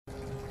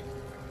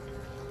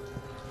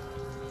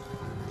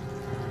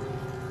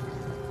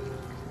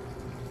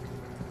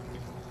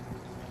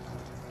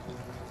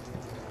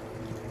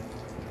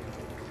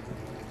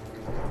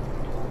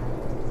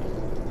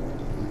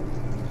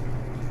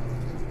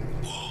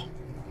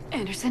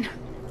Anderson?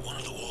 One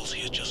of the walls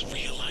here just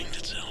realigned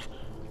itself.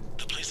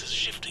 The place is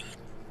shifting,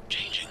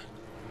 changing.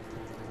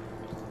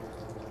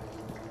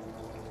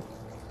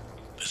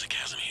 There's a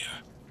chasm here,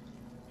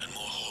 and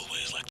more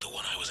hallways like the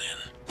one I was in.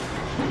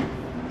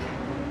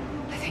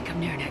 I think I'm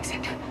near an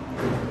exit.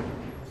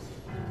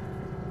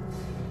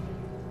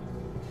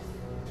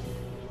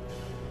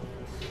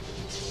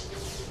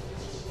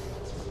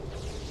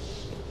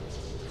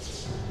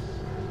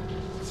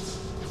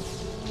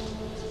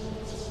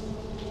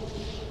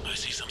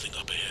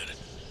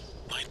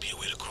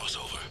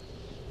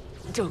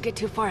 Don't get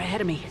too far ahead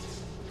of me.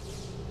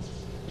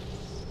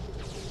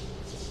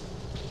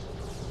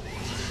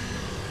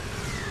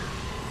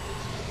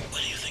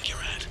 Where do you think you're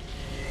at?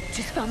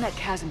 Just found that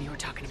chasm you were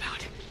talking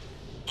about.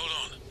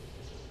 Hold on.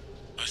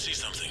 I see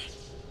something.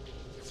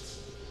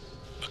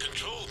 A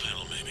control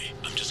panel, maybe.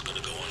 I'm just gonna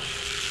go on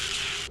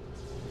ahead.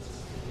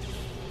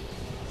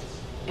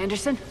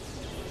 Anderson?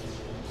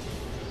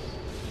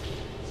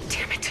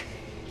 Damn it.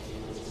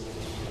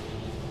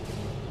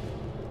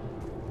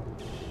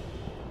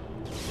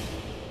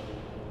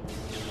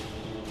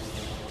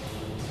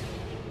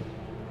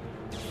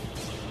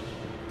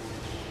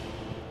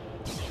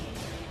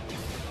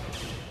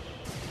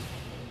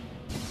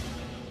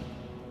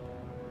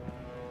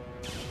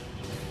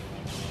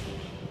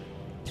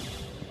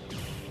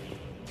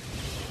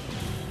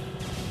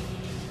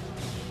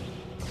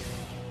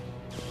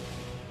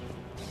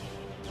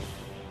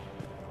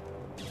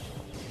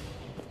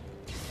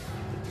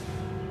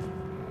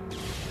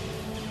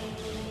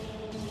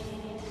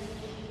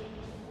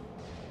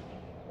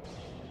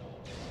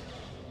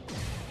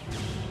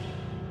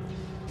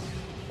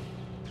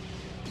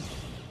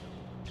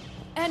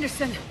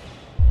 Anderson!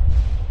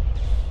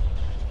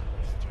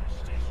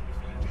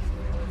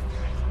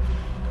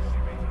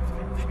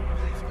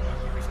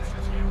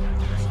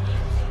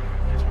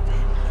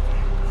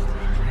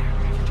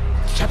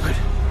 Shepard!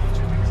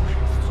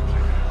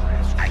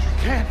 I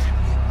can't!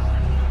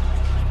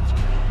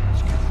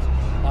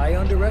 I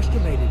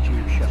underestimated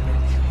you, Shepard.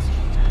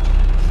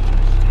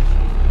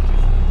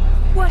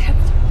 What have...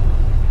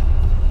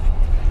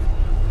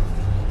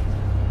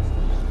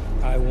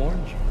 I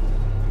warned you.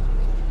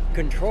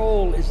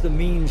 Control is the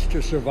means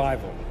to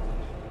survival.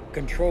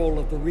 Control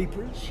of the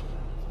Reapers,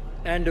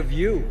 and of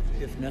you,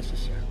 if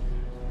necessary.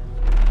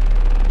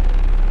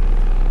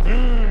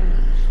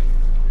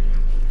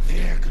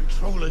 They're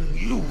controlling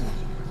you.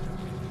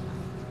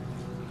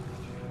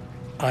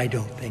 I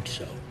don't think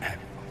so,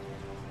 Admiral.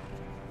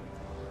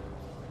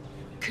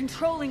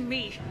 Controlling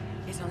me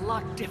is a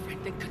lot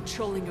different than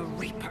controlling a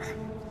Reaper.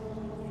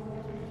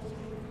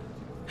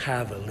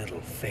 Have a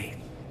little faith.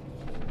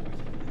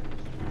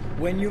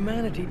 When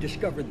humanity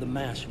discovered the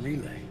mass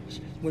relays,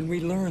 when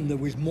we learned there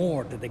was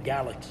more to the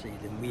galaxy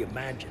than we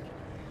imagined,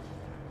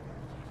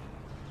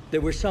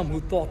 there were some who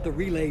thought the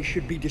relays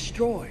should be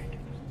destroyed.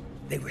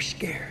 They were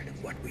scared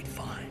of what we'd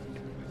find,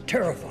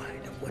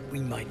 terrified of what we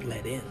might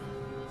let in.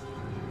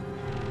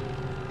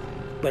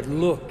 But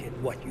look at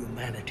what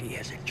humanity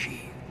has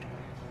achieved.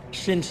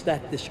 Since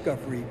that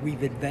discovery,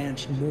 we've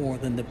advanced more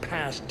than the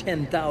past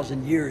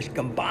 10,000 years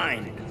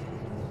combined.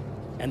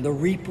 And the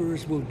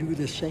Reapers will do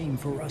the same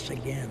for us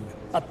again,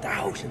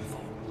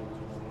 1,000-fold.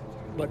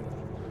 But...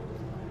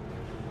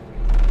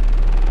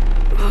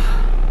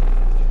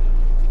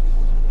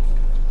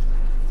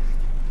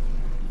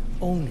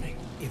 only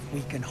if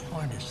we can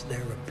harness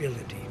their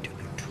ability to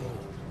control.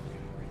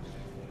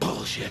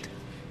 Bullshit.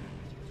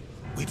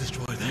 We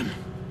destroy them,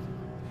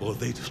 or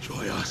they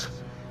destroy us.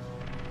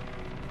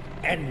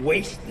 And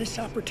waste this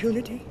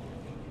opportunity?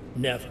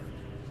 Never.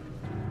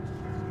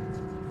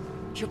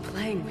 You're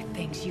playing with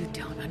things you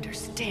don't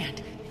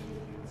understand.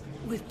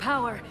 With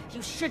power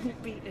you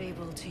shouldn't be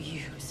able to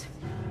use.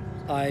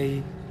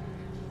 I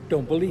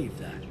don't believe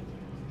that.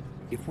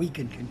 If we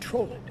can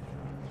control it,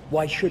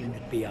 why shouldn't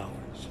it be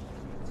ours?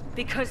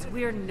 Because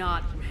we're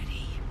not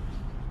ready.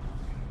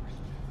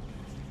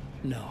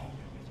 No.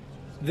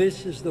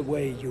 This is the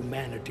way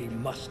humanity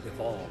must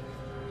evolve.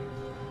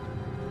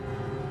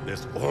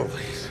 There's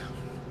always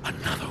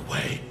another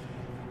way.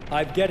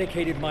 I've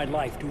dedicated my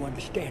life to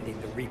understanding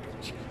the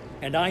Reapers,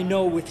 and I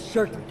know with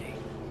certainty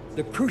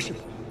the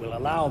Crucible will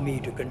allow me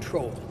to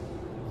control them.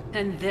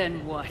 And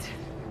then what?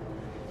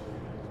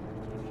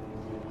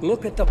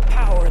 Look at the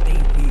power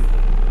they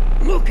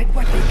wield. Look at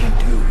what they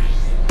can do.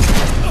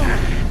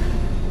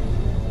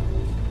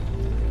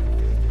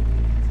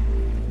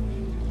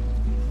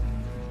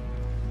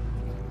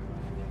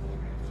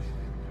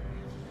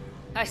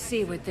 I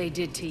see what they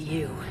did to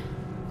you.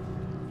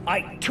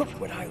 I took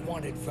what I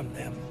wanted from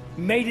them,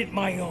 made it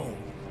my own.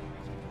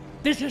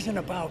 This isn't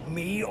about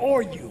me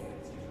or you.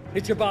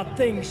 It's about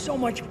things so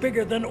much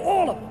bigger than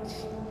all of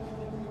us.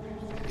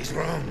 He's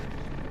wrong.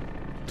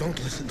 Don't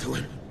listen to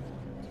him.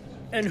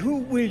 And who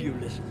will you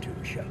listen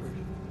to, Shepard?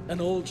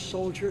 An old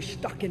soldier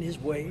stuck in his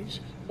ways,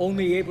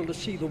 only able to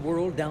see the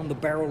world down the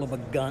barrel of a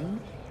gun?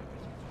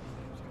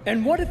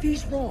 And what if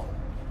he's wrong?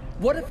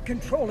 What if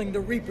controlling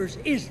the Reapers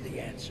is the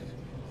answer?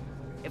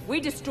 If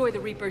we destroy the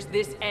Reapers,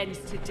 this ends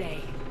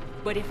today.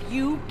 But if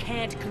you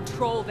can't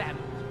control them...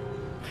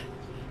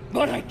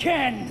 But I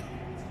can!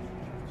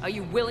 Are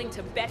you willing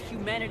to bet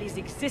humanity's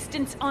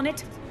existence on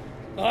it?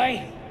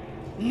 I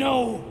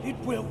know it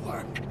will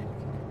work.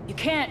 You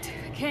can't,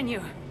 can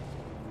you?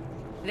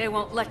 They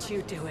won't let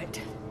you do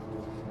it.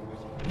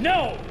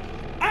 No!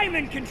 I'm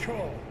in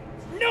control!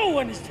 No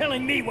one is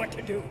telling me what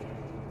to do!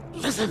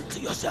 Listen to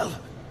yourself.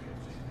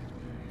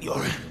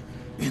 You're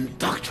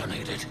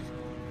indoctrinated.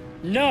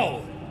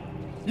 No!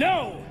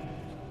 No!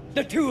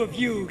 The two of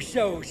you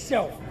so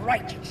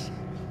self-righteous.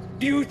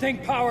 Do you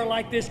think power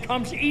like this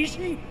comes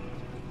easy?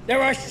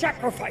 There are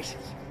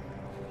sacrifices.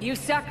 You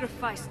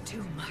sacrifice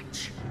too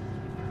much.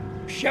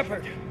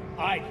 Shepard,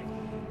 I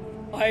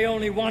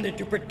only wanted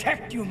to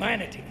protect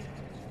humanity.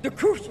 The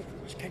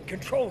Crucibles can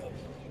control them.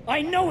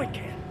 I know it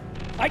can.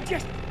 I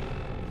just...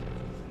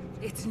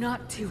 It's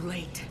not too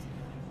late.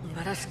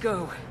 Let us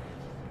go.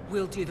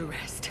 We'll do the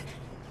rest.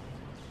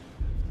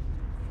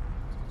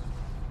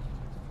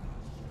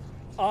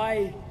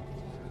 I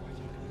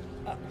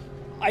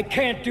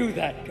can't do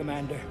that,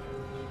 Commander.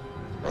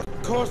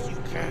 Of course you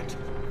can't.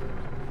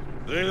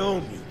 They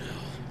own you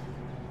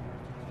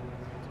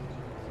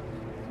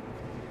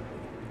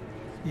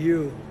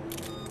now.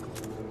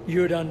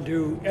 You'd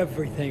undo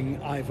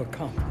everything I've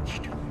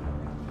accomplished.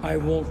 I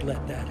won't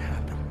let that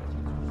happen.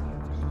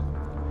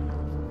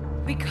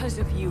 Because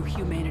of you,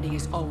 humanity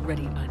is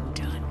already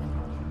undone.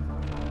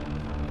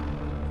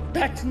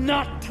 That's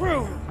not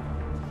true!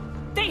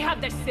 They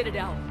have the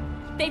Citadel.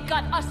 They've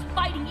got us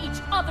fighting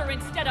each other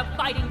instead of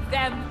fighting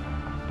them.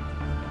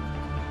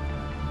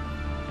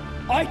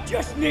 I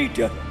just need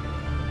to...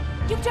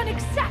 You've done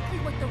exactly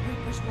what the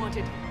Reapers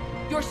wanted.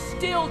 You're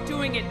still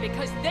doing it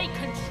because they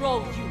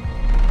control you.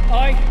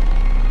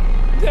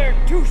 They're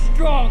too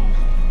strong.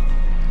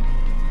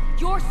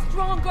 You're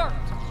stronger.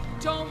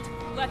 Don't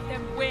let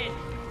them win.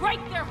 Break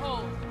their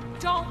hold.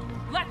 Don't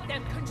let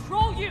them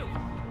control you.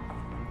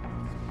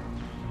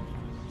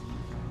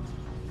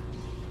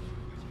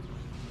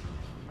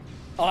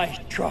 I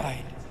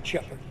tried,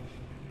 Shepard.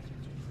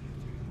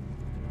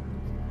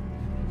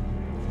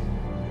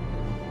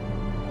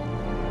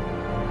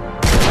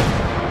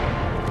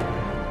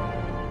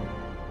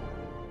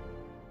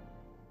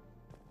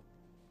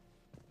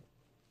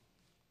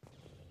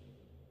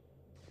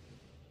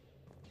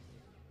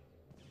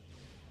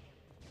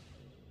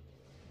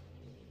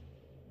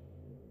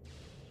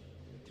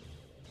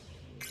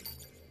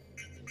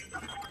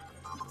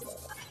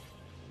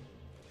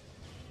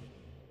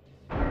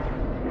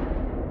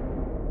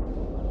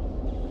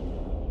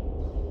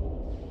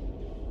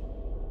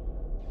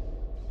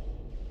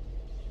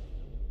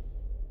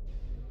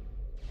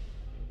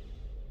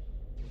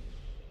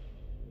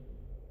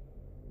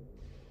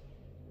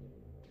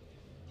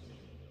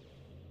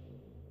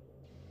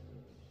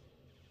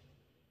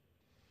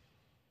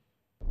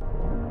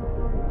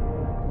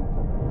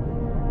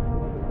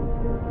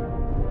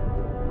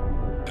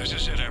 This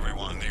is it,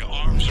 everyone. The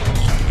arms are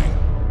opening.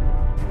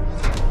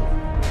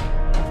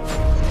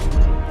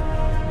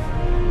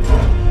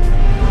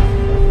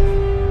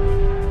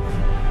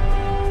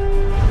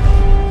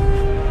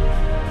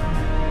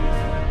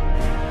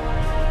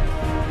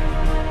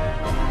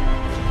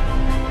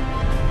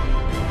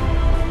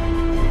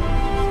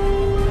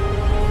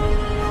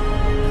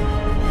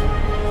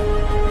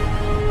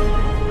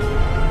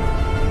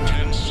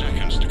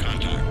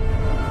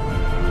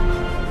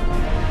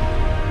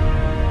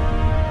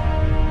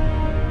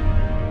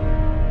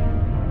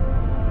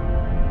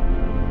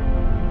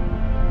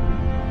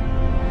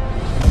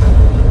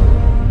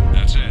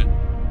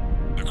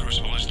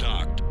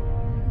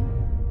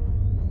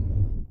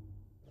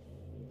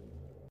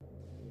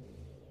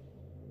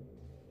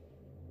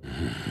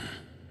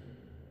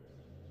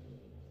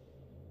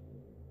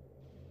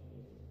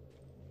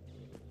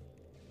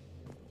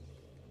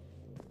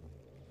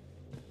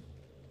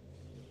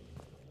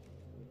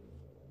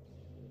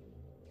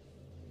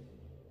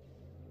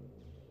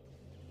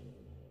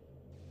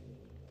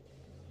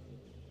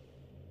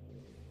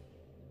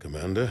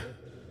 Commander?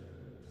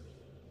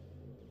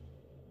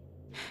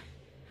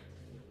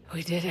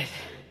 We did it.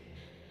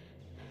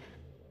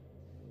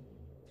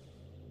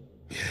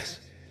 Yes,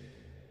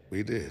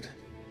 we did.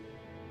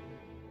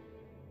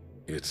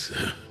 It's,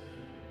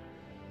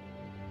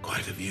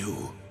 quite a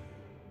view.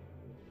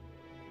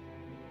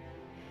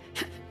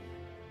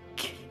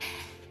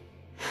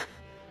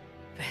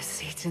 Best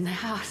seats in the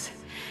house.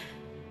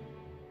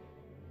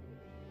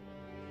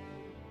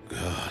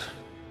 God.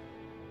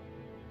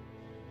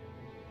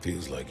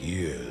 Feels like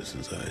years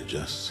since I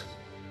just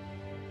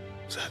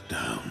sat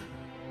down.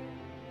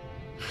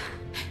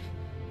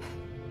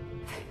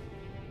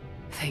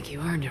 Think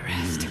you earned a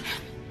rest.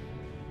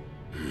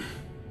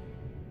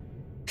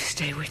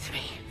 Stay with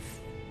me.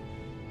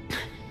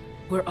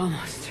 We're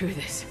almost through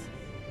this.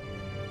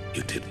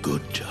 You did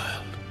good,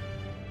 child.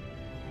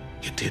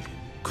 You did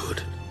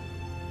good.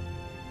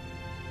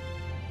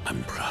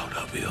 I'm proud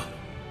of you.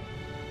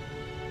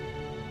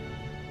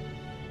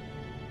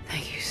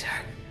 Thank you, sir.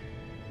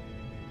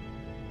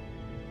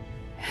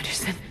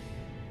 Anderson?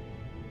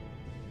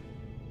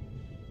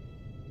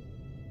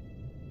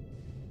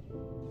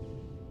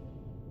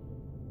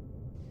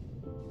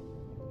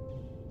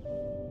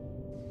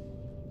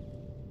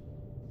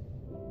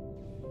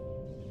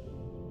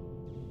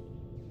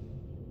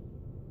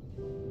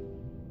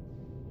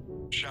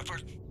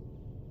 Shepard?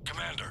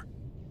 Commander.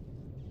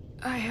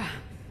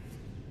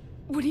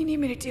 What do you need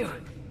me to do?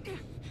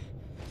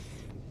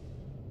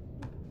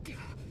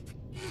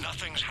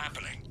 Nothing's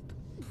happening.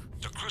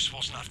 The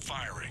crucible's not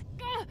firing.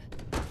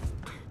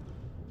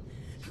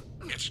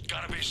 It's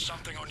gotta be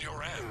something on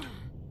your end.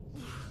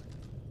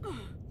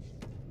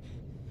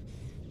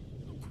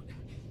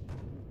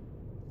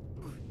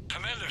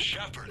 Commander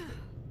Shepard.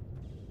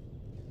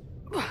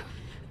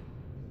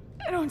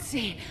 I don't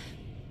see.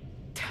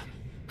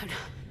 I'm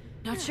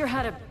not sure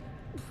how to...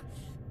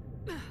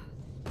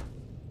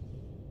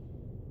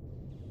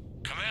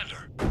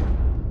 Commander.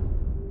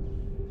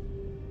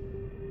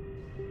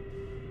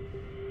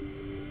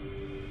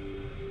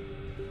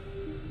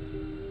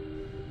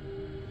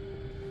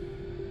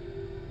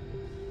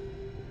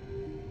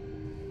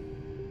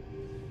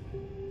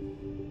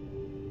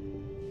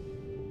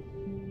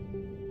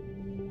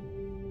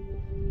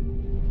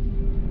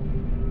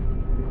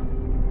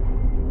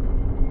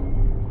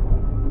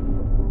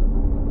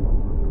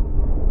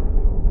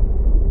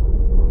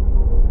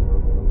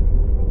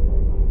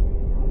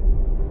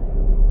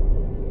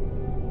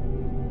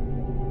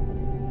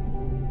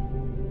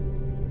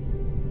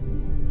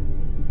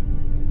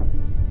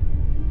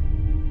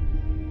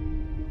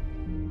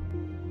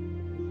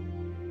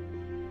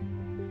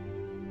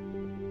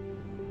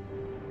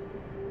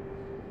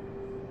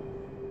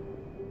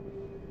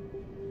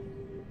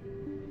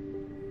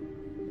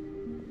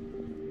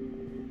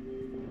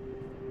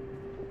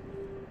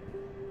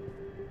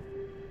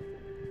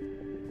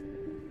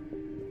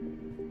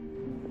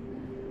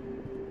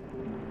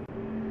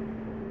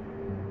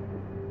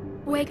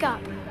 Wake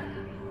up.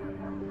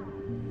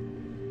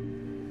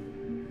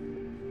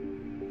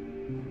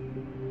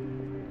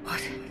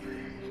 What?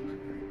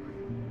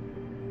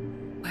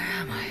 Where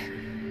am I?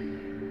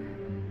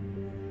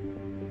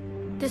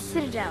 The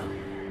Citadel.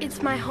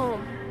 It's my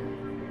home.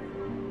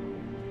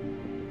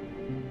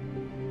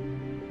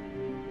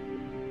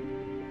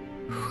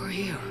 Who are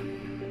you?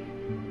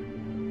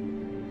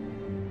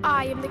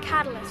 I am the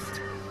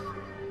Catalyst.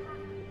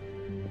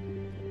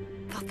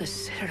 I thought the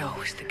Citadel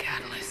was the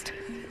catalyst.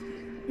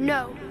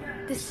 No,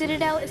 the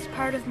Citadel is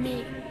part of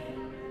me.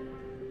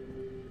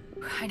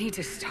 I need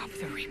to stop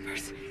the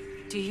Reapers.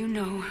 Do you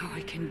know how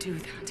I can do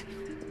that?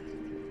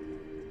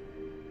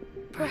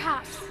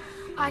 Perhaps.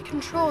 I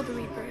control the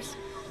Reapers.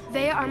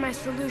 They are my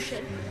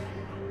solution.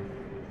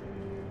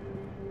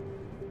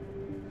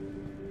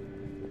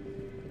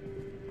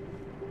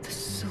 The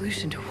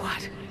solution to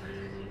what?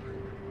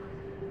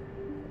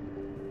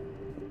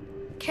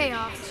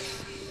 Chaos.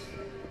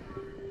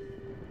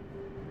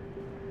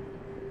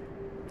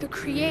 The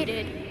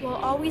created will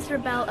always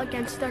rebel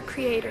against their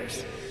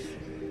creators.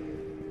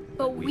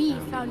 But we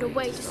found a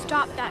way to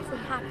stop that from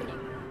happening.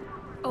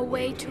 A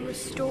way to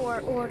restore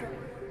order.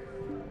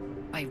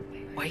 By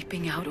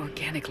wiping out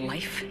organic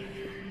life?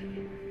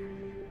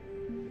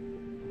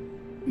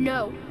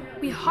 No,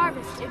 we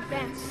harvest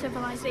advanced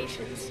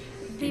civilizations,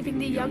 leaving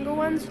the younger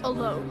ones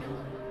alone.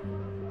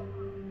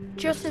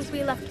 Just as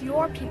we left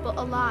your people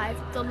alive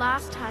the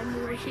last time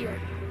we were here.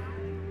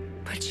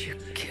 But you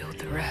killed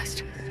the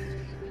rest.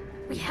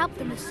 We helped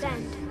them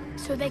ascend,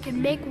 so they could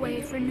make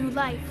way for new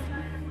life,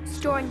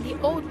 storing the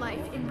old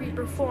life in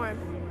Reaper form.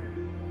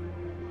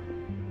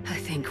 I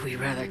think we'd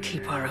rather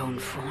keep our own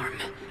form.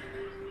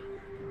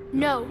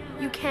 No,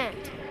 you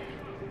can't.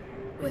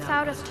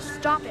 Without us to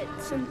stop it,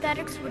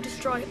 synthetics would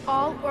destroy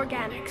all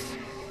organics.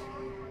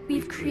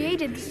 We've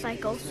created the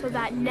cycle so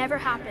that never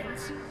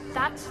happens.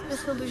 That's the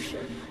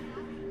solution.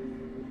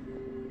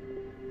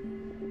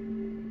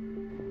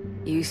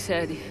 You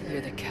said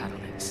you're the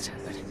catalyst,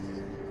 but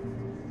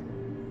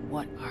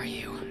what are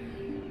you?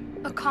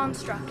 A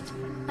construct.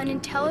 An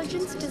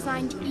intelligence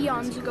designed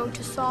eons ago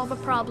to solve a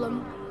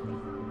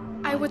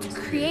problem. I was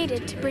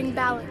created to bring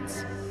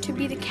balance, to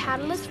be the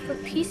catalyst for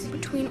peace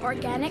between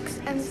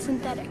organics and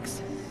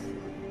synthetics.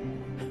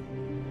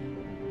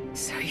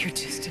 So you're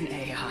just an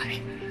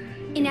AI?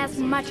 In as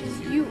much as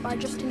you are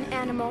just an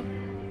animal,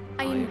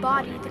 I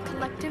embody the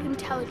collective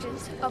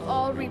intelligence of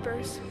all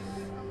Reapers.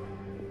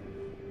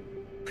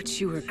 But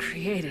you were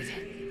created.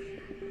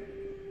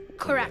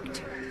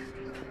 Correct.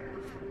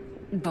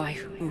 By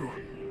who?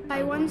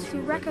 By ones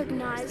who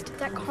recognized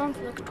that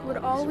conflict would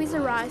always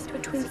arise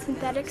between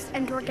synthetics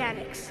and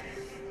organics.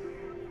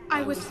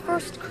 I was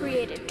first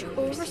created to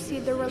oversee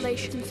the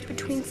relations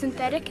between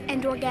synthetic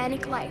and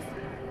organic life,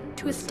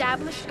 to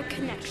establish a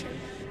connection.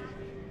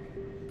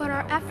 But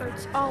our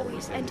efforts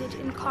always ended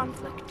in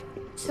conflict,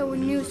 so a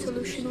new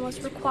solution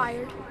was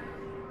required.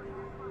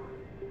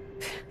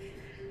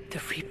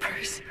 The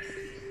Reapers?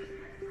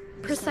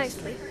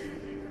 Precisely.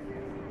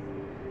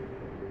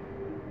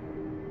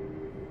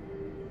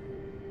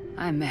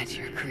 I met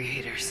your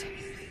creators.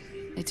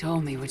 They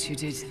told me what you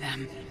did to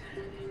them.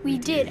 We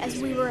did as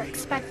we were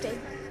expected.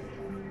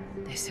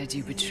 They said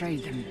you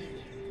betrayed them,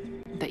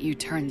 that you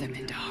turned them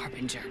into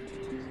Harbinger.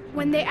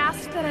 When they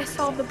asked that I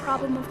solve the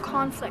problem of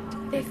conflict,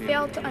 they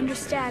failed to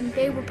understand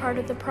they were part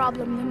of the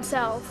problem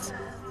themselves.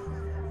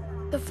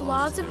 The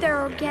flaws of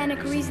their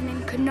organic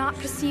reasoning could not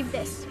perceive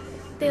this.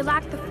 They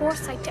lacked the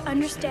foresight to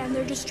understand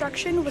their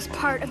destruction was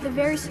part of the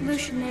very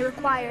solution they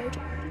required.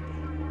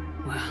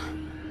 Well,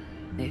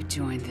 they've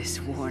joined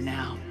this war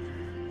now.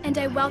 And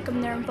I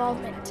welcome their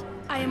involvement.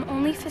 I am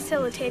only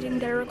facilitating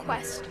their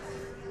request.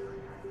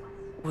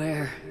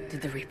 Where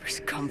did the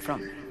Reapers come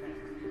from?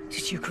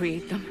 Did you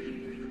create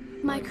them?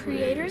 My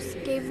creators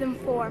gave them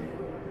form.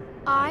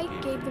 I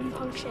gave them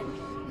function.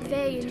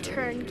 They, in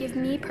turn, give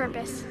me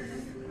purpose.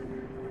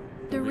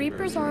 The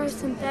Reapers are a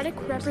synthetic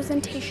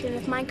representation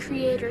of my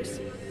creators.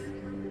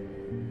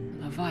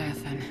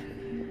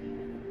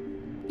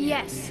 Leviathan.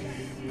 Yes,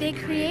 they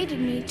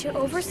created me to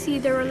oversee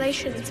the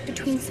relations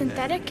between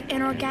synthetic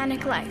and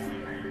organic life,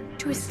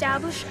 to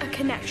establish a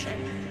connection.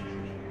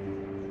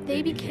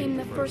 They became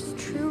the first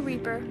true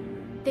Reaper.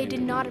 They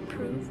did not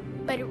approve,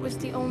 but it was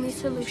the only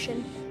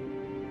solution.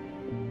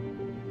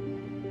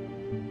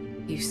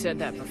 You said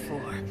that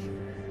before.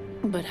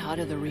 But how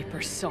do the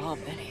Reapers solve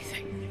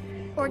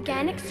anything?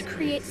 Organics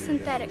create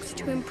synthetics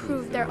to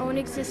improve their own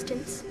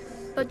existence,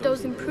 but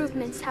those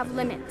improvements have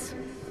limits.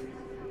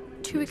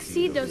 To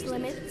exceed those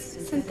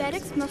limits,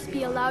 synthetics must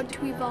be allowed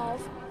to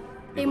evolve.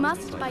 They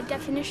must, by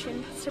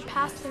definition,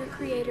 surpass their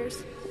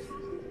creators.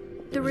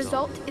 The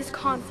result is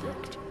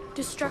conflict,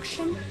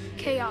 destruction,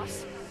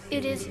 chaos.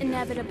 It is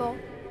inevitable.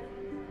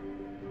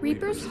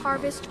 Reapers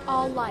harvest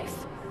all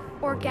life,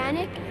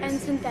 organic and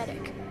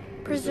synthetic,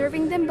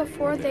 preserving them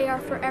before they are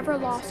forever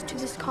lost to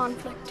this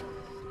conflict.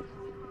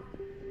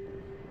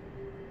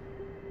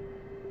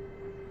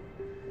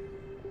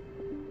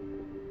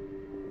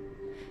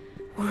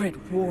 We're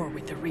at war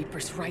with the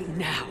Reapers right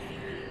now.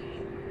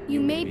 You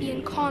may be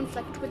in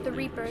conflict with the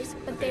Reapers,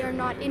 but they are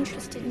not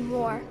interested in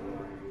war.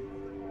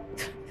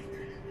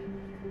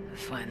 I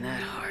find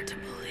that hard to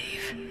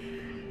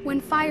believe.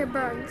 When fire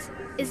burns,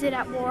 is it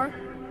at war?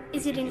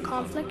 Is it in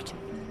conflict?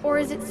 Or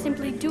is it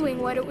simply doing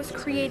what it was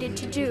created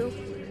to do?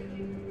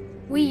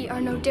 We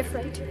are no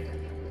different.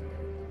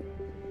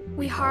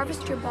 We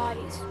harvest your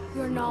bodies,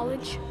 your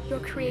knowledge, your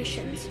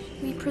creations.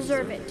 We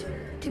preserve it,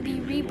 to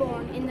be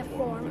reborn in the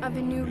form of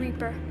a new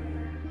Reaper.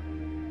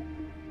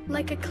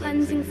 Like a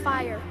cleansing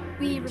fire,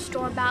 we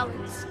restore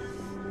balance.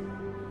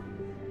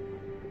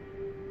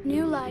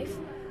 New life,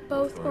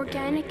 both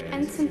organic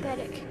and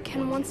synthetic,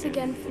 can once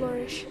again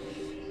flourish.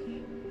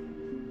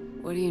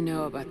 What do you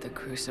know about the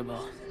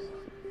Crucible?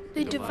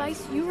 The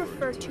device you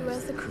refer to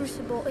as the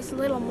Crucible is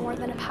little more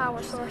than a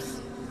power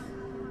source.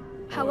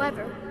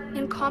 However,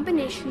 in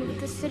combination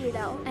with the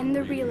Citadel and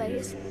the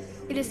relays,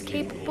 it is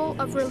capable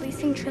of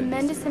releasing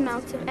tremendous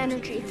amounts of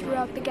energy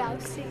throughout the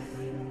galaxy.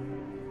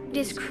 It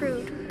is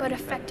crude, but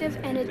effective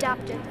and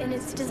adaptive in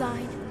its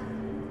design.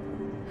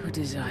 Who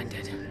designed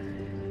it?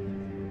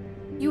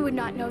 You would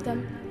not know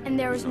them, and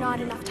there is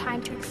not enough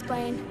time to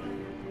explain.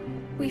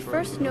 We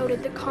first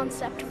noted the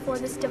concept for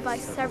this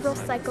device several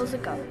cycles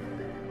ago.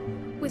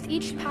 With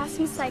each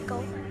passing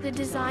cycle, the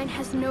design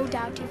has no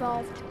doubt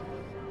evolved.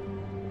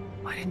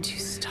 Why didn't you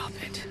stop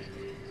it?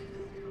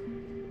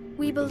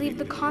 We believed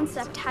the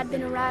concept had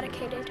been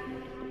eradicated.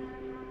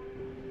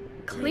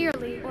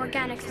 Clearly,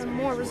 organics are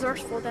more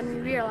resourceful than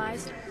we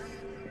realized.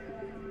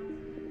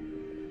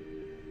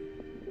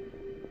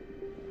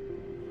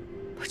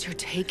 But you're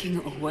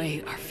taking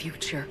away our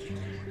future.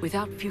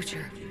 Without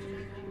future,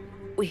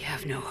 we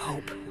have no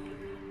hope.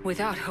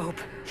 Without hope,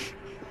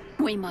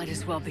 we might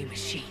as well be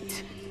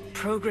machines,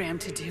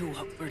 programmed to do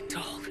what we're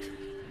told.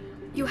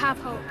 You have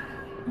hope,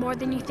 more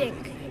than you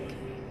think.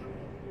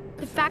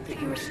 The fact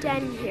that you are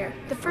standing here,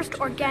 the first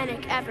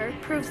organic ever,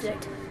 proves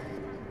it.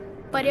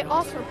 But it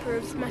also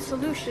proves my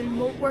solution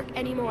won't work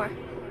anymore.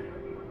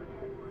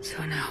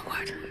 So now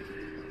what?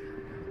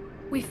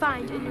 We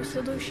find a new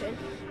solution.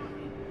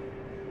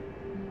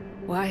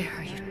 Why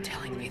are you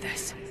telling me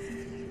this?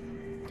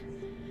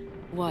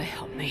 Why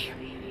help me?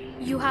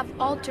 You have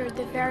altered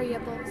the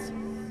variables.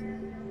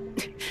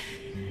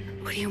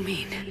 What do you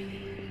mean?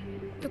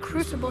 The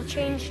Crucible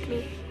changed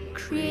me,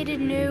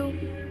 created new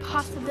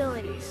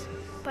possibilities,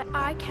 but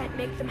I can't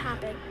make them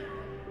happen.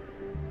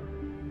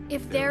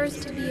 If there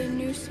is to be a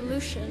new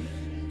solution,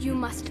 you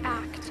must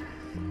act.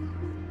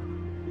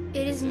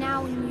 It is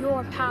now in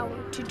your power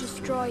to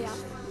destroy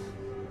us.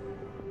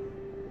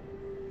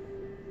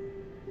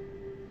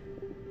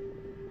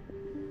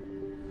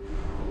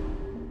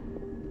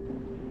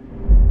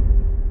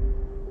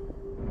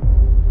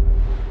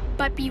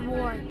 But be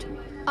warned,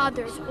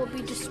 others will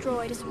be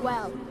destroyed as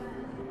well.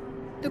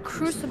 The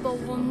Crucible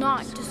will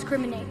not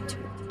discriminate.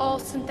 All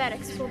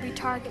synthetics will be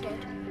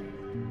targeted.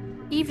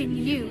 Even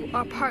you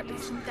are partly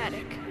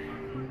synthetic.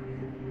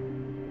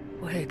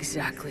 What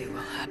exactly will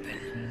happen?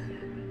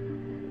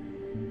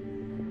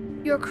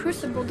 Your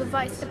Crucible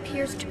device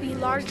appears to be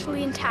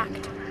largely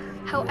intact.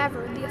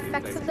 However, the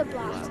effects of the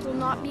blast will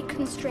not be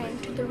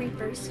constrained to the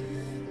Reapers.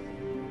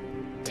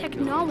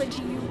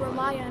 Technology you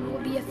rely on will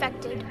be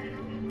affected,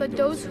 but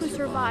those who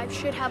survive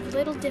should have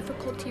little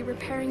difficulty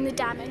repairing the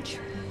damage.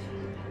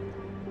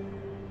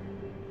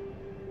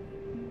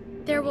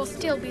 There will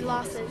still be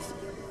losses,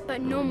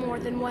 but no more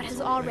than what has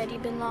already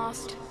been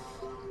lost.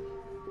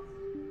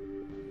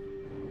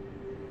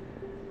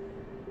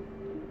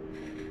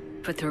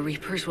 But the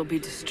Reapers will be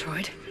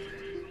destroyed?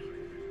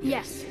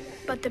 Yes,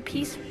 but the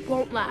peace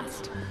won't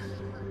last.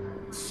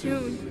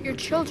 Soon, your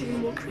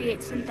children will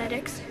create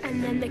synthetics,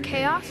 and then the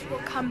chaos will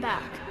come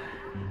back.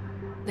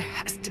 There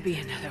has to be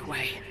another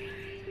way.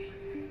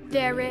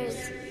 There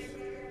is.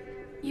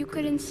 You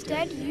could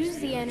instead use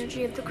the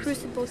energy of the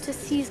Crucible to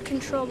seize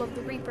control of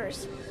the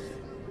Reapers.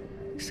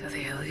 So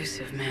the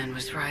elusive man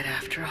was right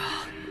after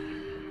all.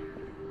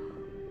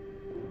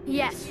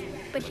 Yes,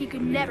 but he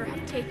could never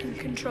have taken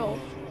control,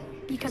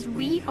 because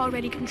we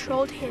already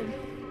controlled him.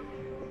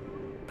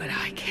 But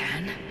I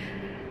can?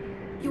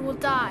 You will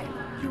die.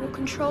 You will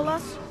control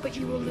us, but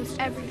you will lose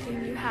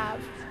everything you have.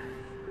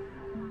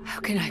 How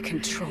can I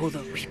control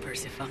the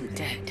Reapers if I'm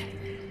dead?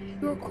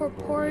 Your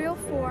corporeal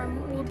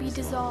form will be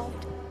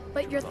dissolved,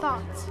 but your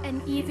thoughts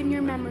and even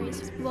your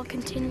memories will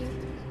continue.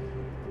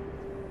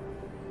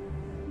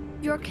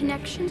 Your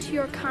connection to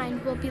your kind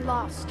will be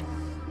lost,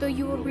 though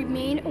you will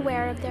remain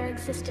aware of their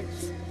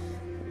existence.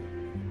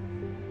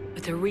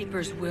 But the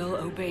Reapers will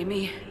obey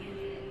me?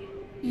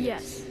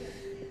 Yes.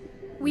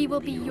 We will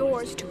be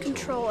yours to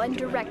control and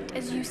direct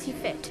as you see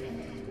fit.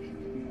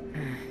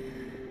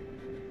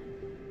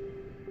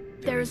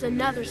 There is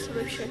another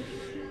solution.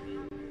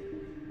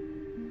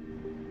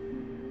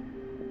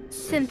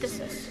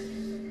 Synthesis.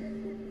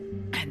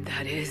 And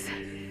that is?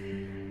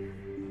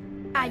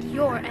 Add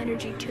your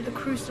energy to the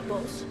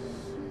crucibles.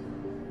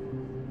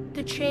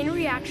 The chain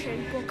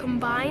reaction will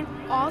combine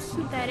all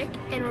synthetic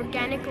and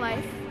organic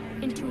life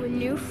into a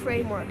new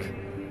framework,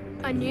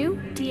 a new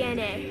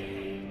DNA.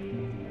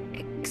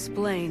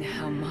 Explain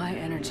how my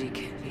energy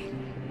can be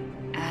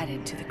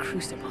added to the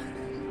Crucible.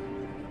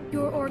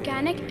 Your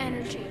organic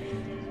energy,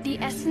 the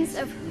essence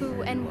of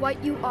who and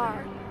what you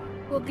are,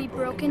 will be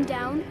broken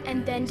down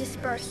and then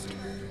dispersed.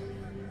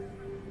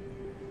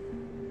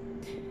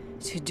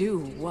 To do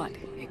what,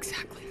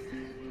 exactly?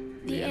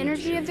 The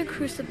energy of the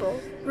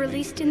Crucible,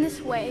 released in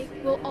this way,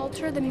 will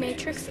alter the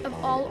matrix of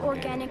all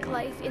organic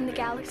life in the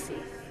galaxy.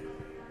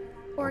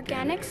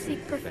 Organics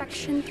seek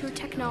perfection through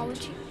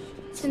technology.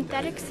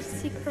 Synthetics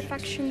seek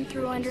perfection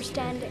through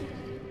understanding.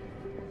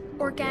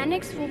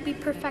 Organics will be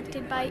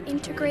perfected by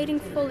integrating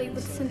fully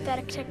with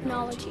synthetic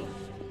technology.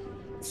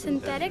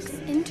 Synthetics,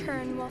 in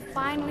turn, will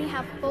finally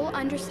have full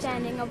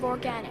understanding of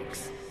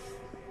organics.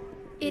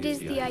 It is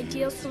the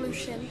ideal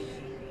solution.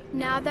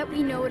 Now that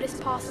we know it is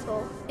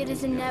possible, it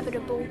is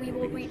inevitable we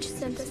will reach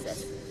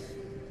synthesis.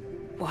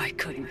 Why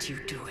couldn't you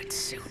do it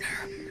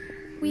sooner?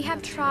 We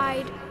have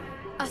tried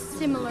a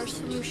similar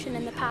solution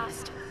in the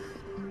past,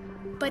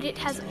 but it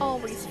has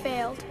always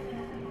failed.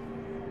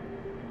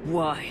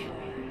 Why?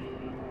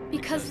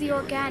 Because the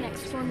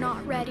organics were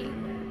not ready.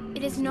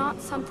 It is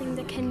not something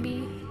that can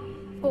be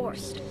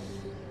forced.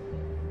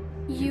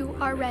 You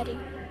are ready,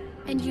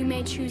 and you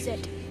may choose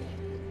it.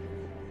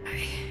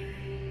 I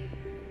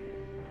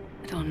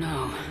don't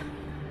know.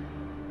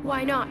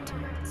 Why not?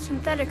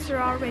 Synthetics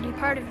are already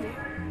part of you.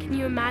 Can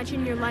you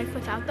imagine your life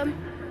without them?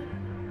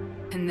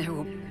 And there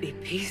will be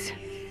peace?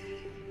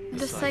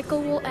 The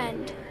cycle will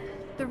end.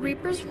 The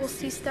Reapers will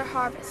cease their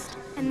harvest,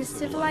 and the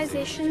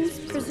civilizations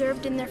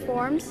preserved in their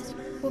forms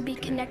will be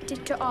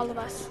connected to all of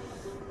us.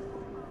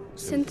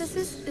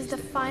 Synthesis is the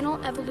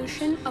final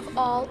evolution of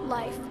all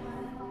life.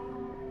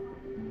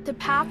 The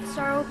paths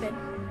are open,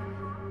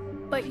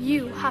 but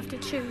you have to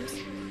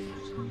choose.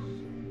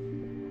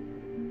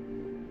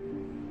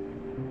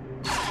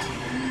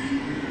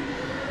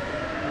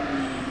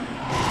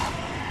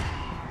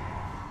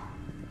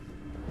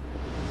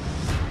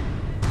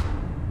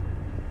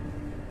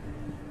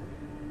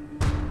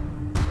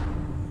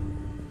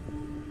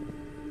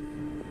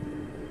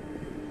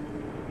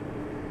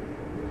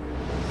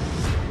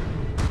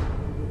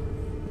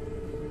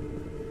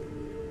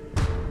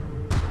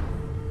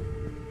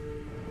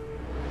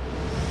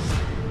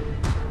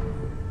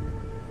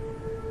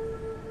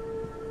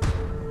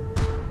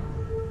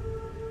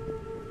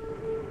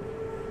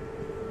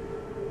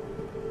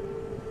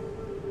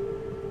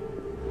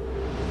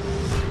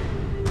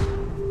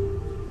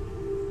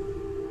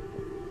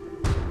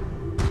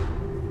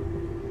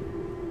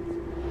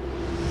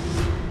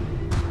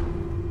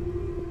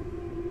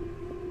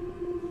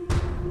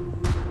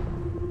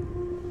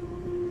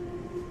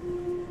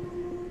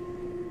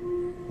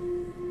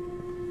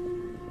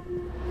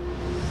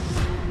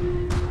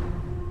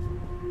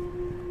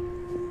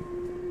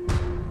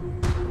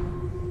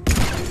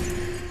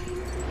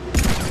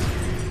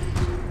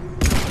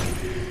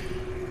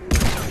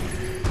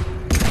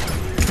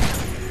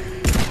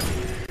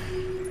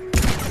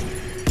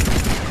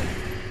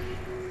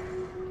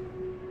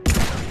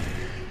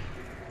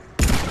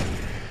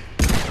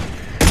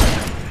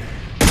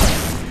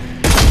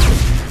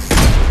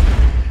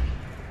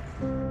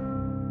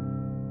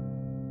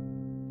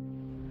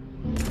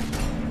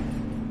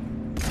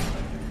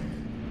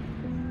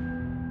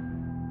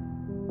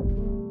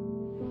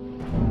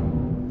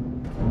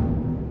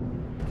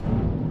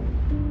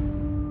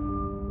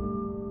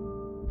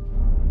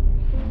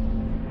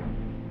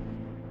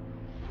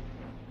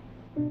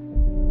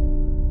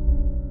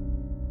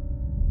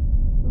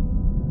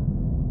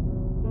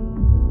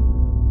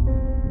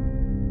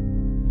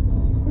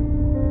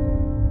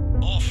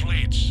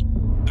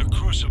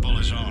 Crucible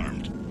is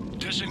armed.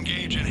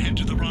 Disengage and head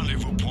to the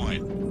rendezvous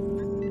point.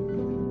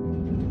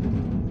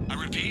 I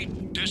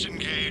repeat,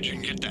 disengage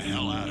and get the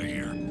hell out of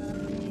here.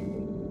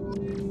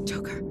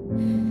 Joker,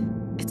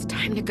 it's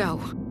time to go.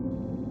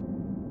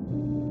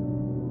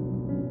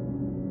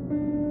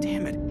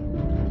 Damn it.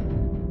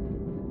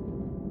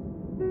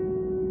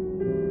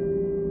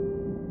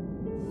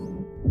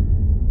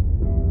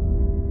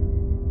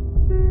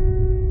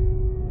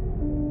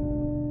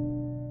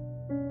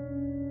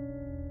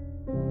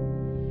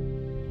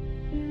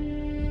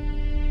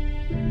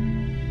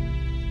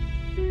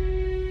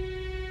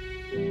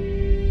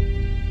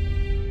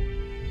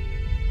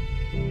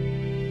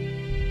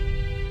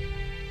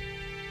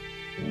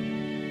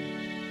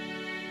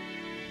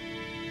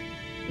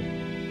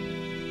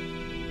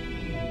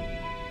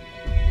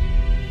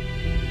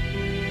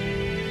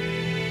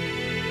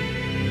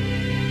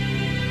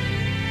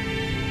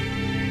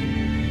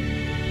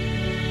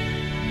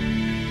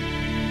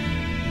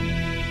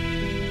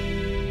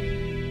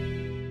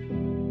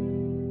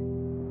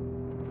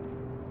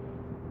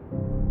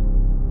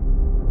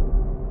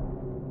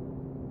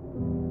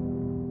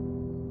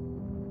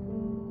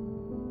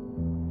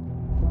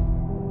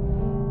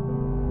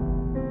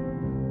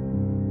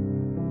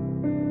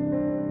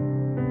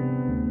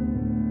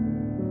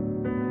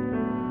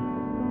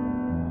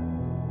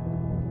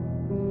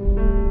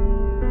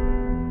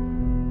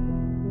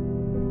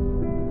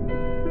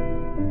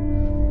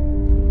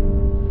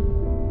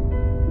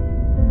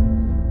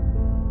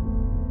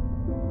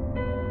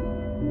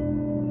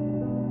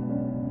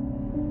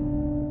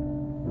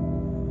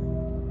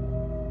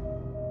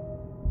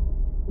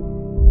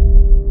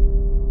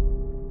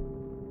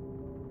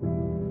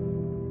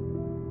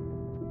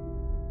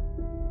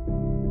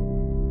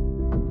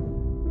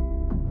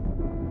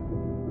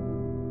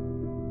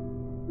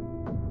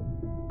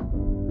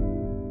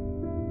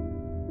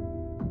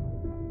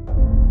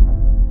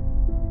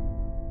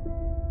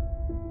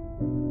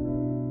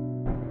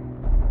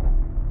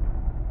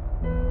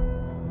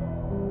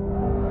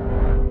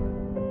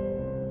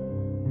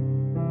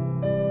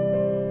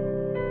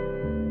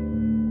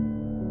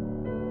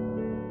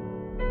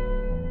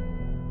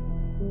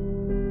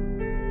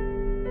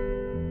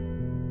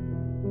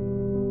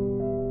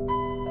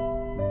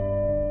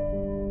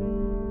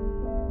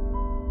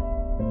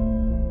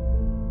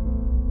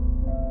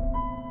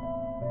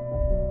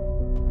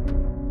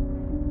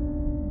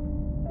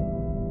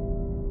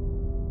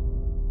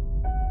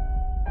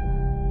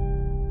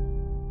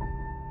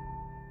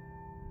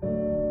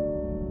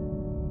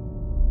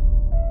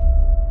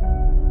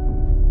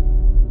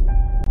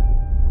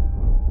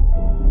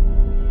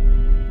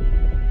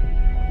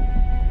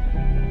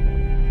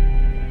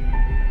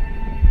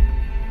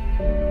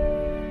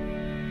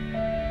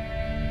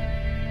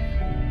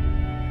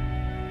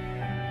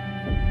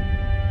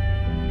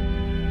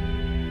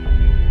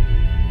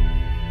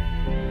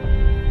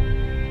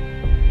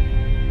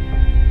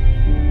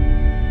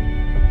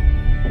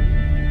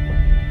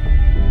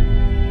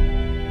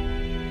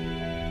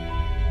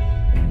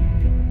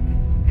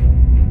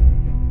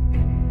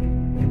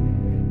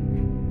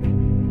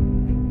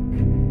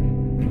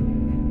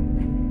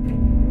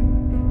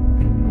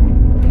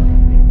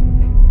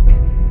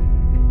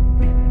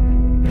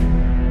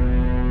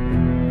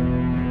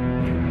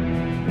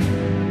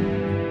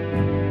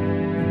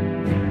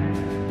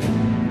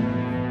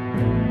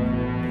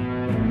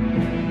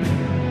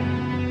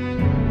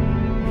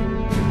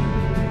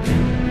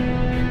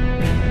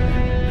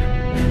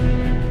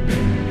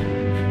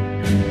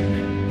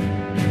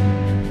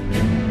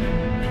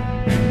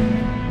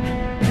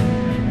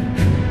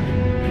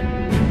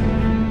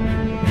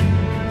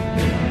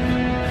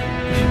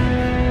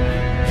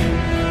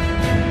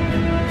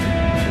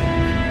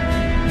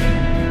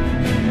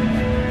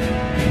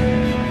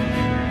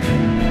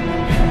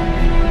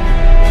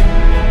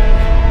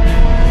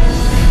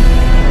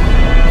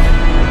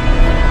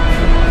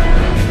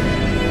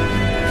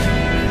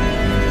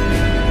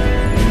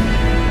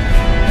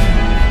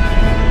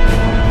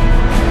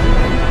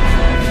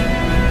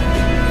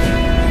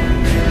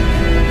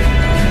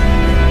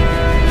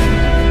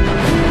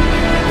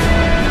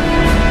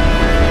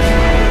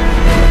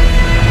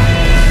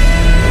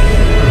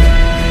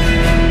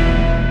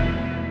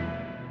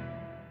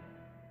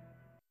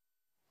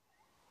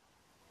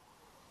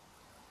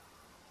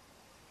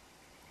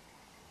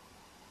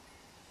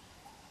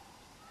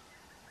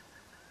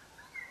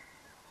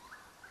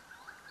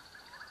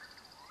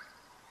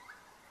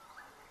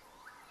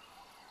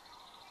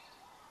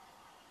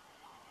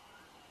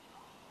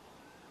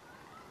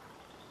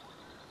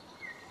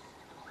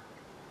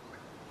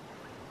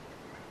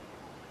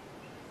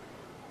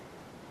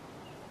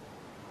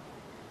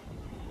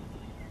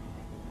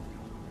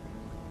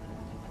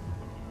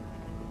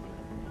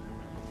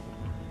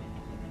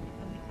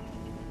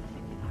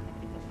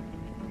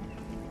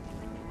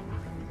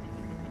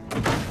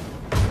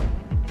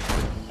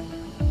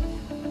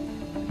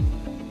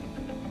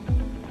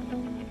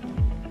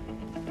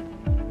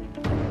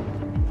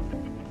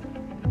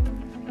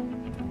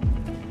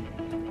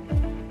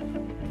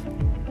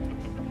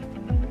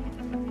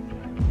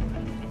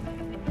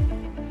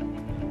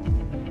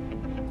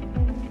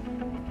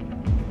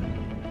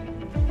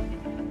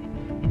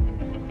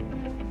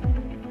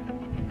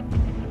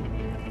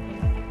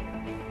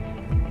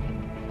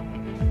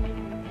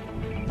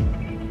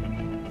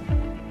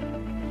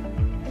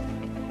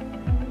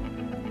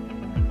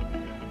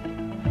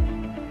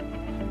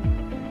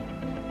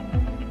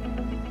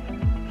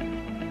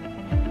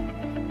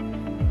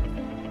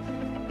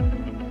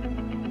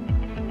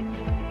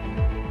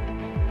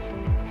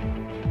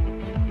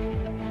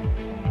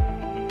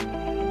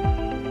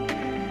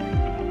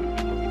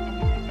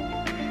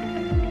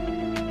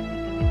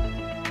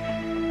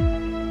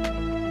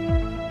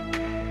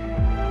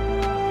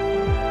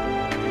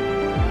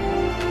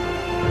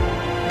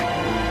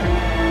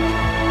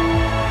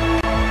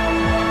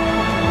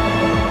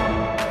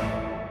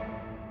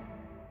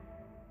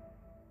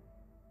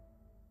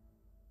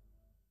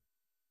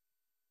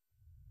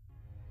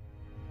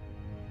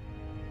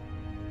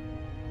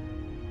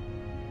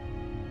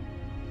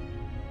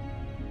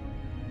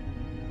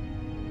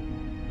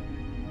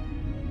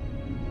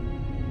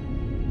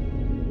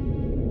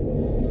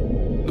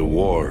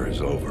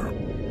 is over.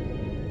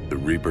 The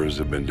Reapers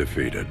have been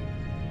defeated.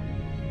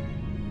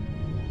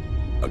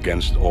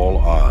 Against all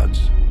odds,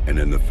 and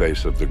in the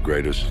face of the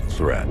greatest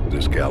threat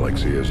this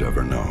galaxy has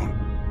ever known,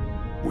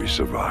 we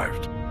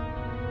survived.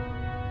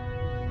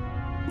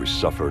 We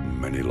suffered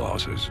many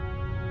losses.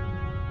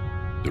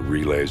 The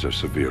relays are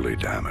severely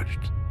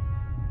damaged,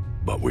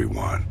 but we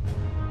won.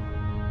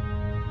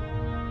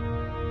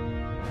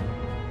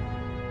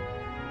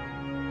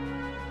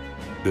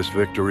 This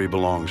victory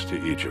belongs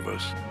to each of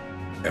us.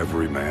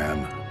 Every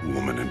man,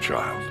 woman, and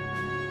child.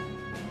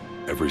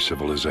 Every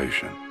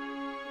civilization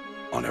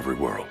on every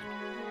world.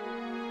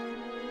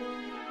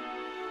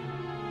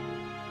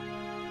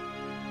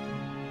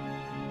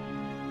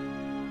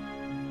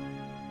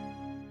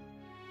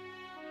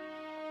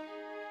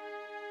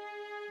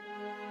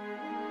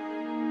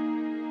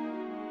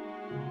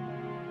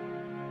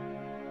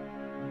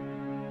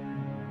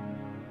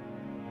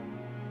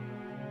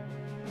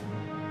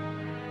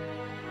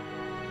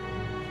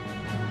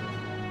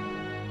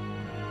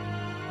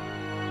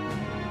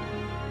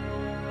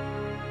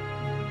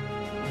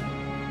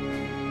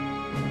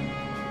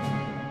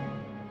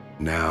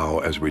 Now,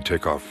 as we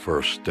take our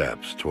first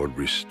steps toward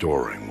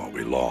restoring what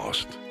we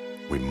lost,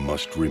 we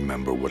must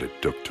remember what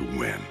it took to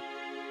win.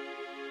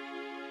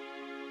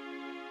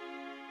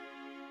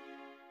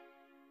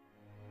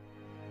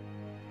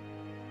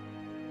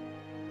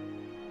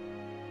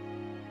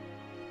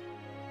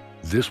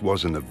 This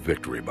wasn't a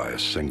victory by a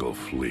single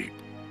fleet,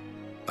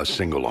 a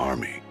single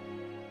army,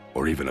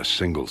 or even a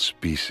single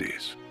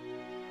species.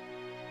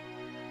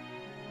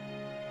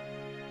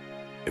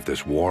 If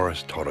this war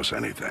has taught us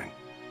anything,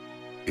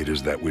 it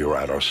is that we are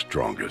at our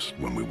strongest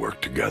when we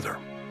work together.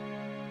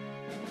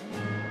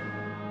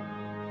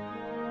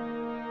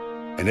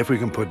 And if we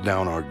can put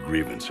down our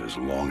grievances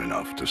long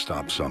enough to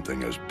stop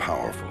something as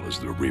powerful as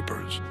the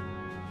Reapers,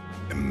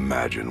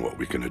 imagine what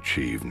we can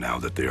achieve now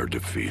that they are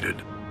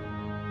defeated.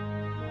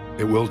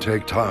 It will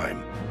take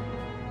time,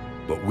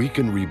 but we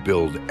can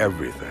rebuild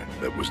everything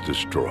that was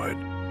destroyed.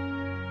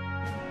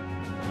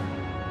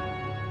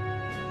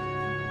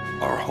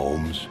 Our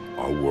homes,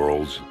 our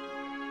worlds,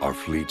 our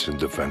fleets and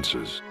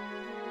defenses,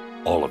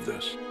 all of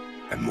this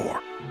and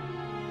more.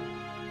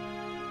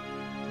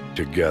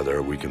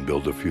 Together, we can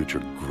build a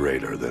future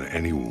greater than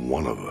any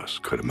one of us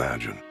could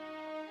imagine.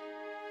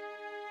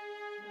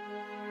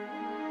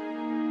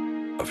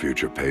 A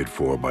future paid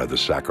for by the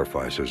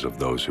sacrifices of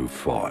those who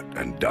fought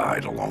and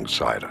died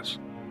alongside us.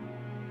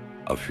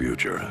 A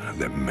future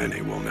that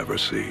many will never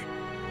see.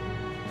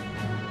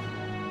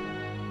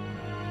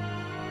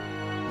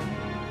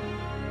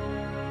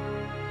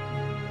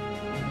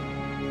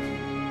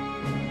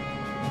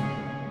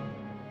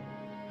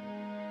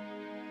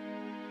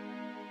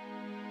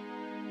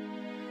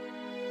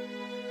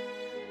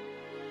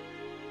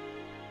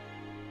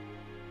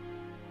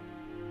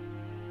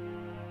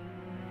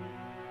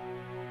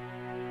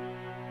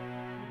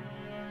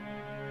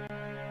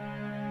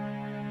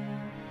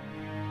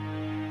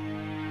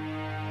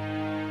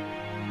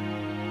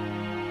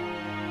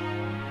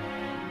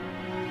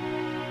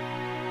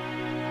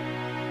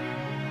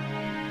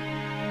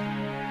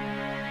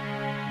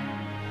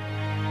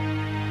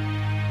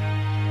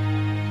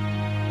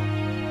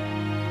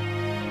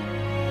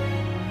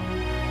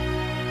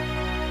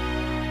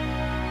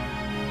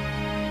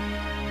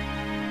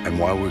 And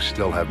while we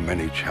still have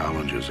many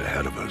challenges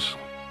ahead of us,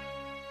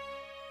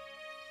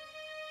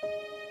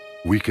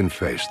 we can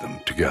face them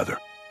together.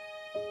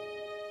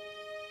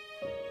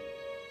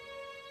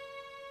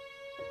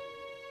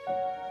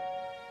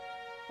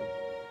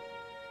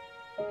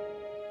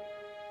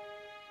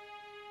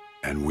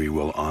 And we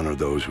will honor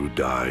those who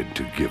died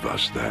to give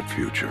us that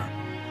future.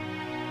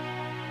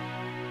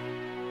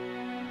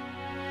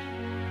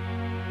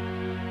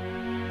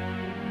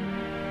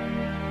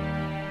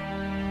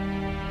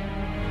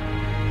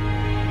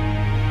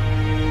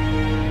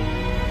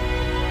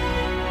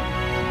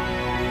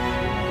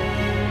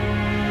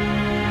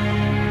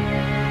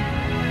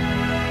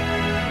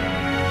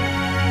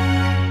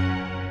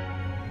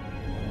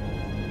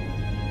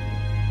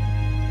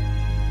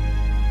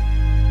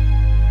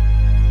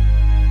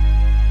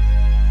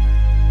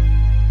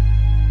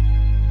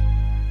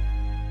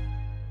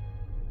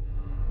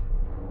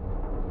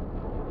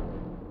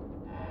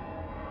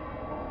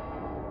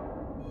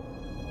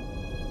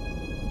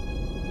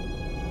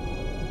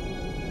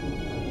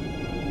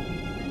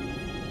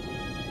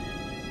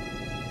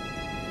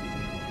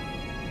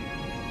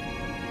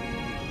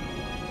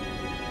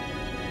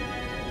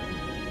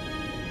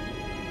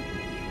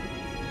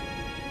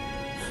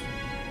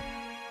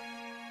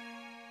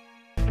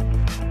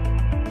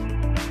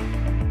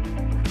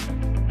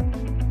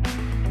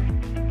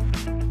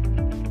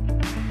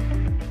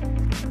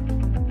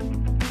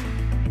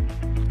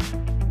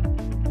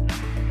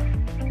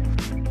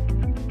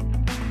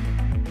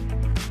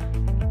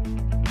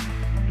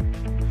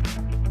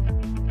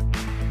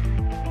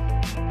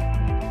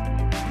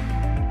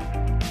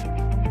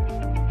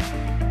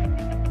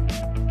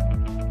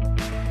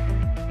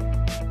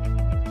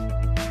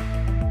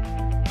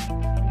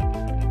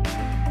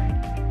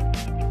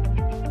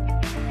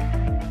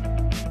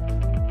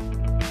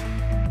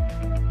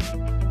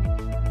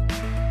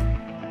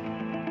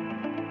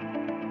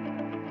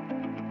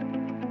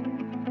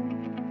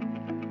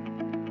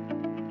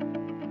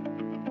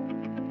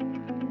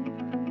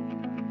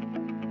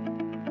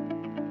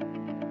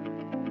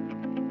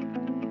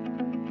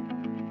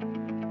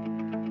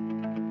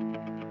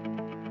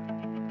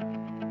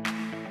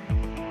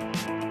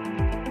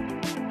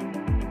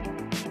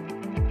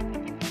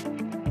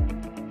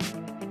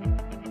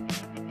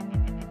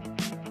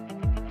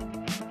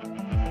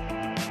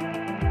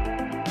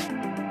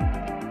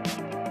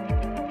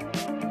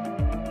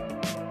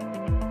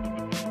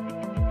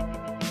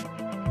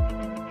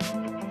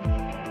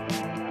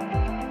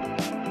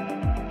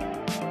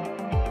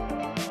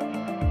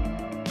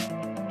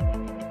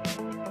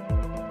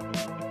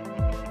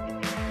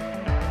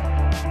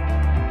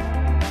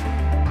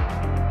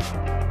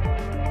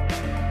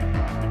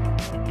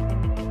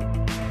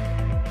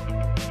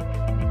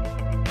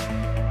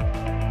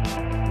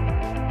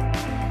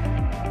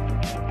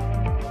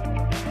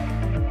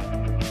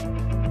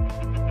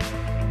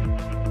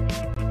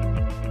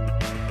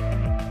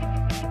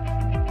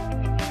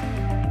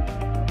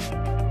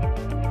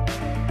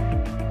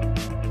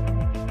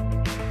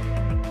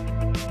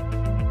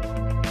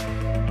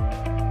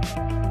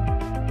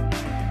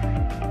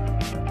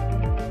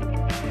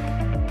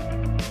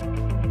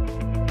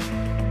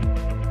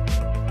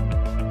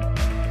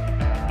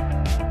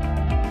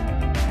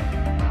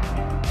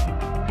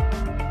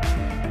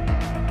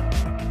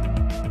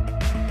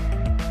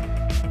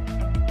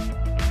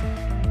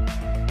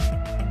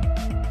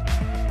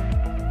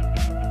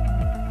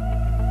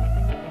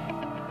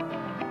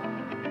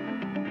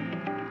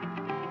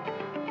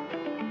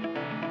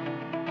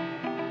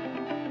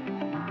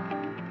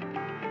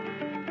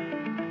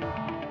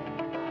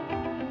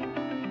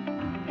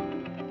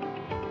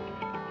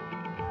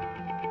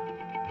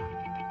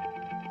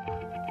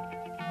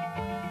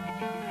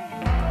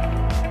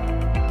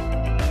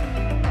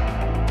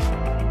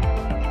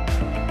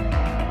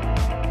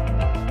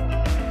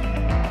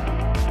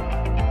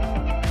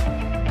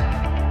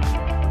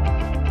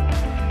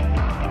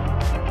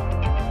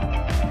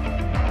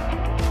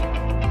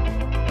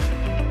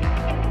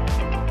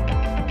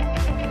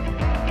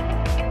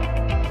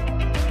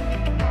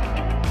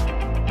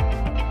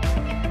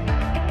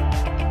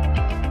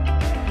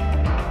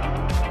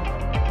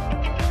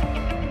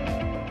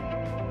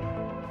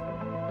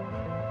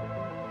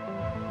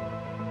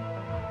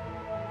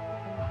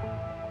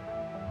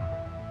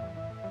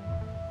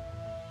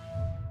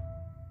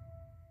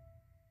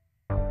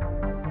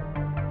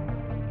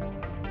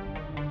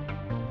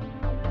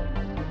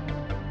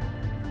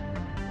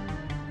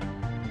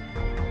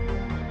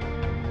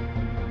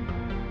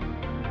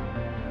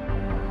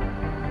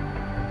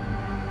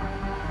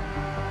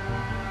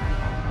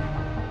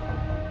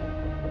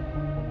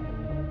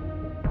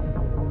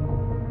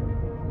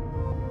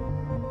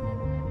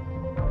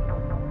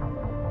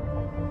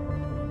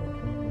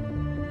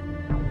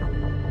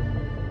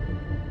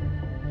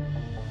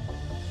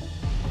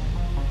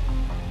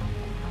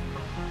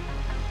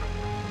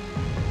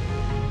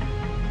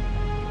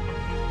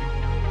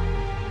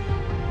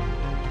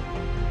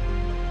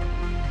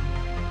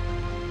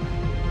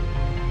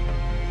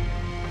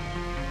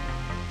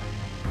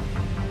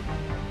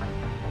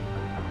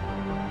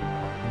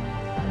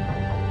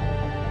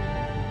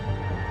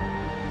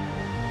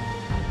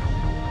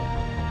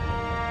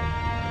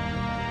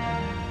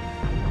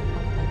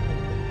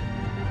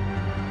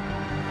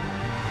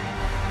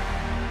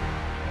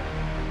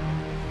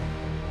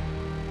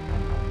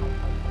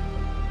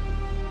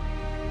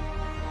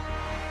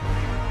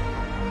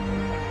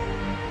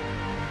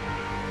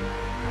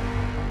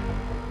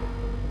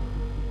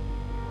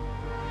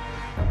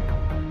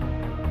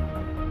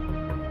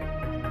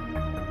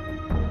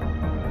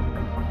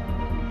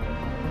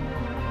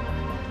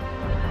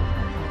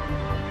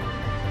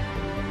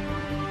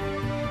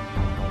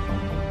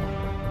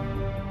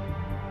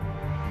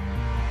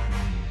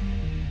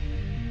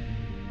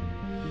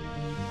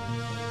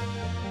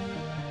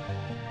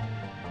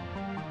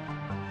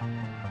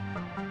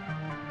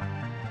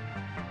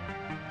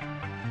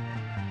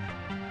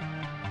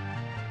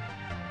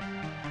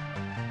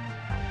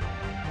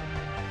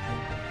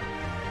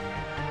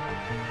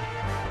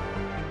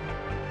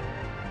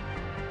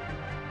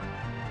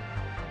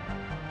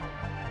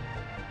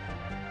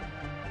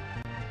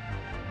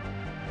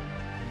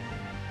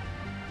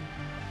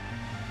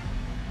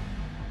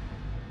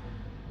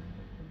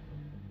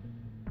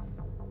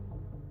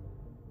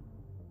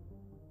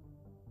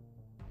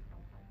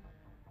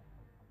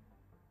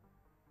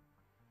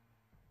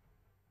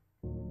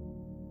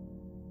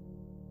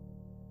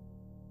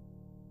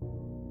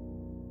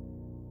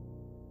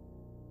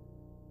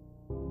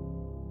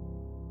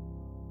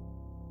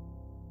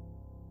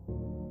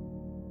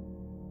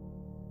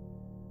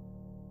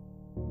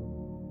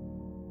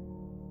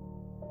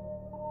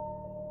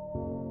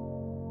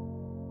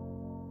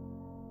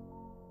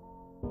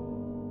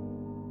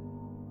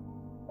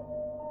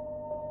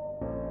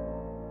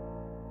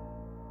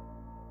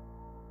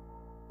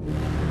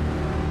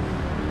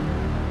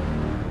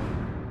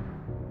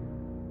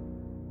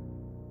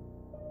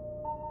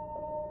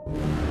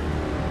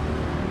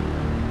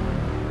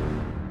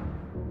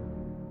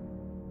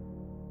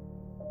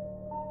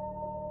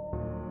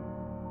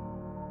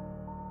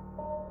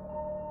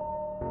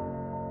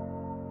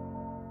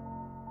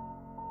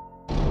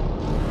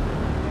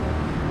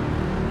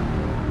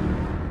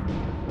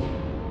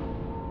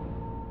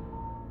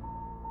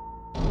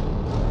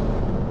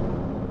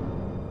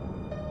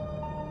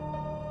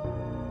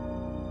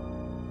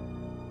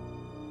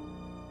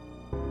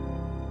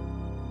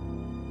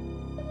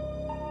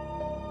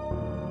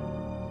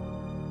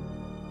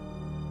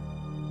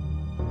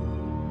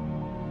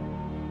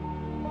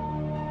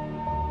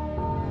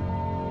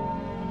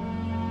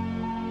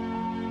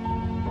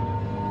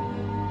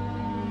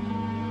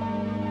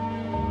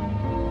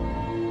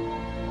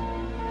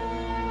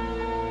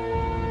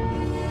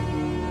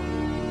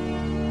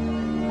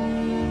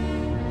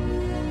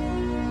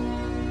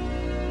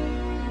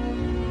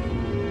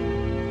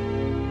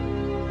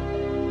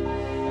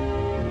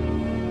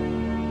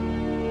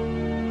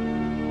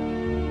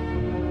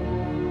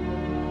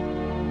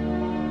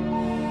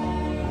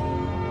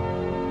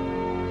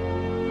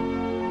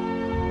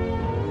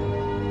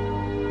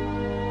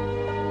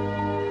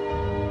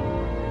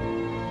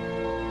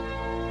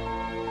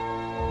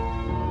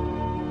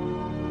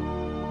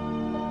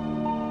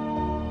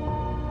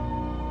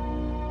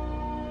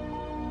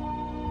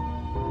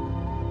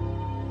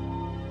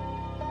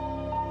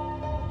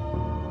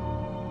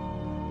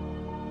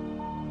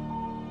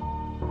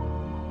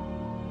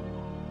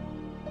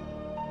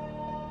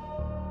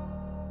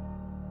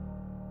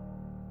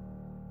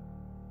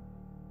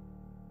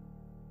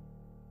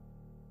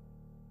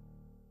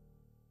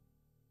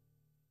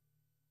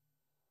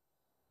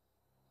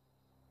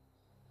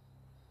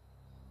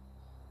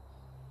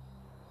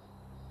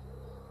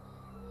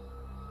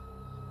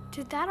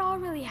 Did that all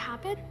really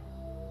happen?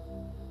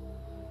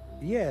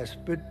 Yes,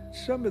 but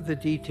some of the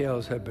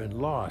details have been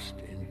lost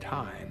in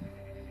time.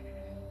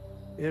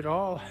 It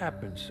all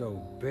happened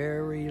so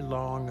very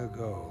long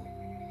ago.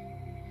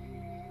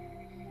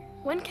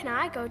 When can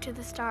I go to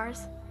the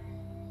stars?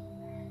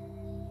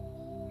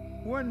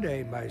 One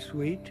day, my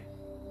sweet.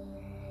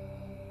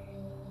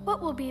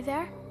 What will be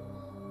there?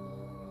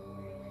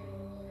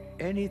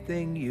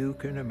 Anything you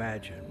can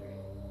imagine.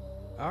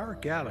 Our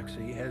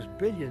galaxy has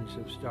billions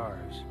of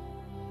stars.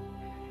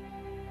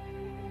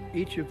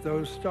 Each of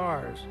those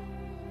stars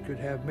could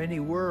have many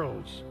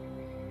worlds.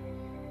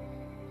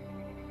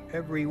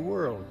 Every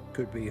world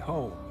could be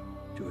home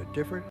to a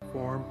different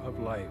form of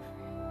life.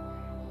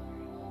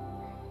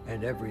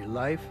 And every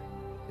life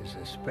is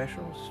a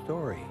special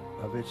story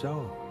of its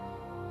own.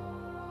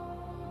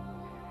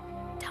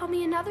 Tell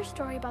me another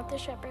story about the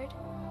Shepherd.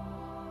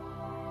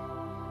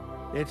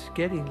 It's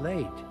getting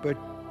late, but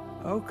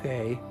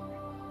okay.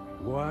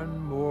 One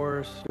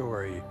more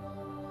story.